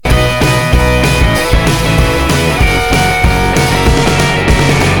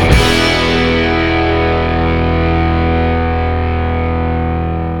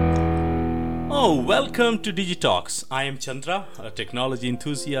Welcome to Digitalks. I am Chandra, a technology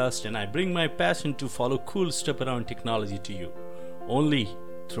enthusiast, and I bring my passion to follow cool stuff around technology to you, only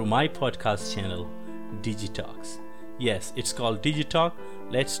through my podcast channel, Digitalks. Yes, it's called Digitalk.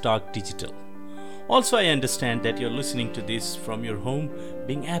 Let's talk digital. Also, I understand that you're listening to this from your home,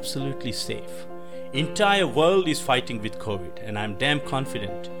 being absolutely safe. Entire world is fighting with COVID, and I'm damn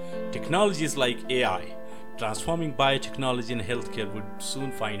confident technologies like AI, transforming biotechnology and healthcare would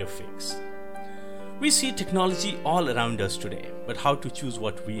soon find a fix. We see technology all around us today, but how to choose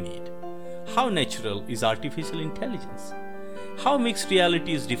what we need? How natural is artificial intelligence? How mixed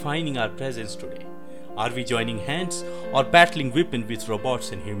reality is defining our presence today? Are we joining hands or battling weapon with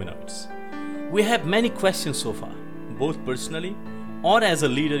robots and humanoids? We have many questions so far, both personally or as a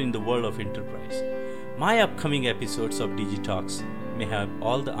leader in the world of enterprise. My upcoming episodes of Digitalks may have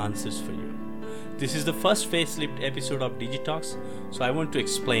all the answers for you. This is the first facelift episode of Digitalks, so I want to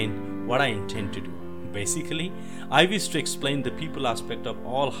explain what I intend to do. Basically, I wish to explain the people aspect of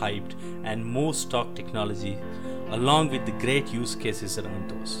all hyped and most talked technology, along with the great use cases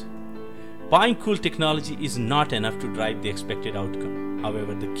around those. Buying cool technology is not enough to drive the expected outcome.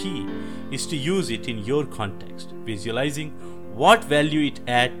 However, the key is to use it in your context, visualizing what value it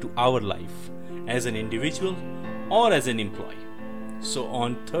adds to our life as an individual or as an employee. So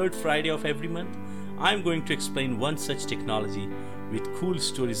on third Friday of every month, I'm going to explain one such technology with cool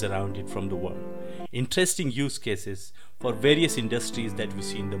stories around it from the world. Interesting use cases for various industries that we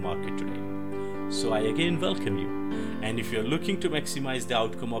see in the market today. So I again welcome you. And if you're looking to maximize the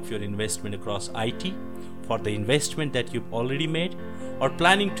outcome of your investment across IT, for the investment that you've already made, or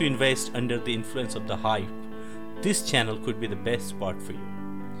planning to invest under the influence of the hype, this channel could be the best spot for you.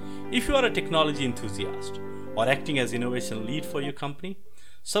 If you are a technology enthusiast or acting as innovation lead for your company,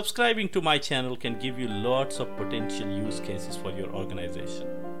 subscribing to my channel can give you lots of potential use cases for your organization.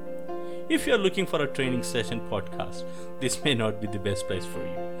 If you are looking for a training session podcast, this may not be the best place for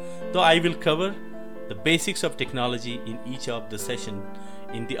you, though I will cover the basics of technology in each of the sessions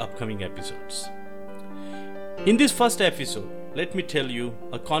in the upcoming episodes. In this first episode, let me tell you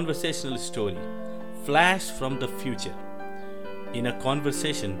a conversational story, flash from the future, in a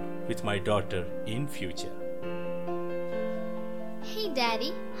conversation with my daughter in future. Hey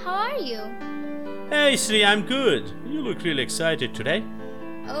Daddy, how are you? Hey Sri, I'm good. You look really excited today.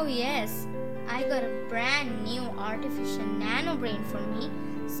 Oh yes, I got a brand new artificial nano brain for me,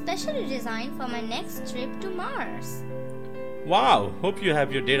 specially designed for my next trip to Mars. Wow, hope you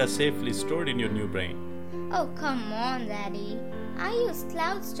have your data safely stored in your new brain. Oh come on Daddy, I use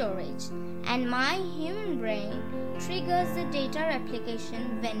cloud storage and my human brain triggers the data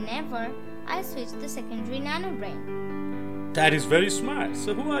replication whenever I switch the secondary nano brain. That is very smart.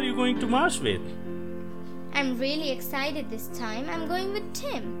 So who are you going to Mars with? I'm really excited this time. I'm going with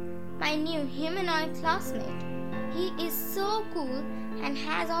Tim, my new humanoid classmate. He is so cool and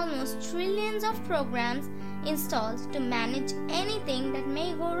has almost trillions of programs installed to manage anything that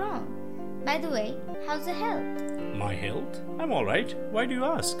may go wrong. By the way, how's the health? My health? I'm alright. Why do you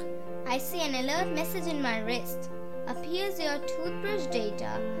ask? I see an alert message in my wrist. Appears your toothbrush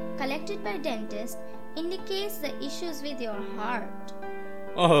data collected by dentist indicates the issues with your heart.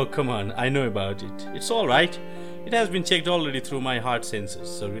 Oh, come on. I know about it. It's alright. It has been checked already through my heart sensors,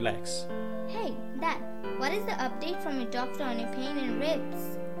 so relax. Hey, Dad, what is the update from your doctor on your pain in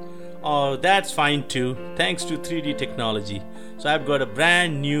ribs? Oh, that's fine too. Thanks to 3D technology. So I've got a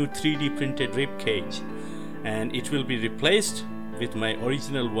brand new 3D printed rib cage, and it will be replaced with my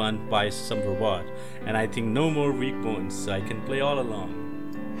original one by some robot. And I think no more weak bones, so I can play all along.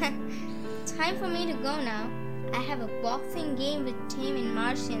 Time for me to go now. I have a boxing game with Tim in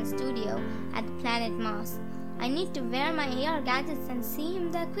Martian Studio at the planet Mars. I need to wear my AR gadgets and see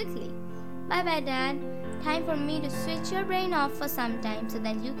him there quickly. Bye bye Dad. Time for me to switch your brain off for some time so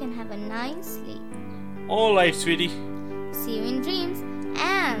that you can have a nice sleep. Alright, sweetie. See you in dreams.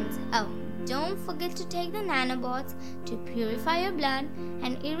 And don't forget to take the nanobots to purify your blood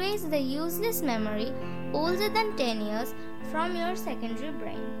and erase the useless memory older than 10 years from your secondary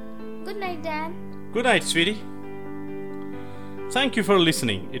brain. Good night, Dad. Good night, sweetie. Thank you for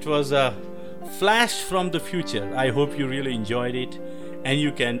listening. It was a flash from the future. I hope you really enjoyed it and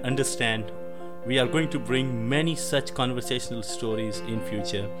you can understand we are going to bring many such conversational stories in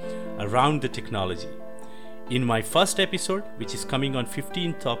future around the technology. In my first episode, which is coming on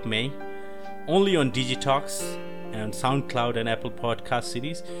 15th of May, only on Digitalks and SoundCloud and Apple Podcast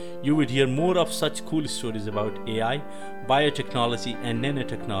series, you would hear more of such cool stories about AI, biotechnology and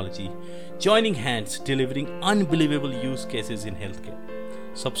nanotechnology, joining hands delivering unbelievable use cases in healthcare.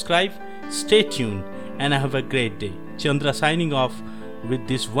 Subscribe, stay tuned, and have a great day. Chandra signing off with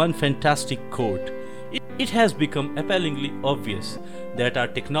this one fantastic quote. it has become appallingly obvious that our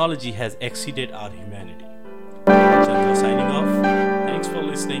technology has exceeded our humanity. Chandra signing off. Thanks for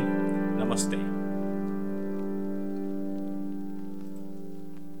listening. Namaste.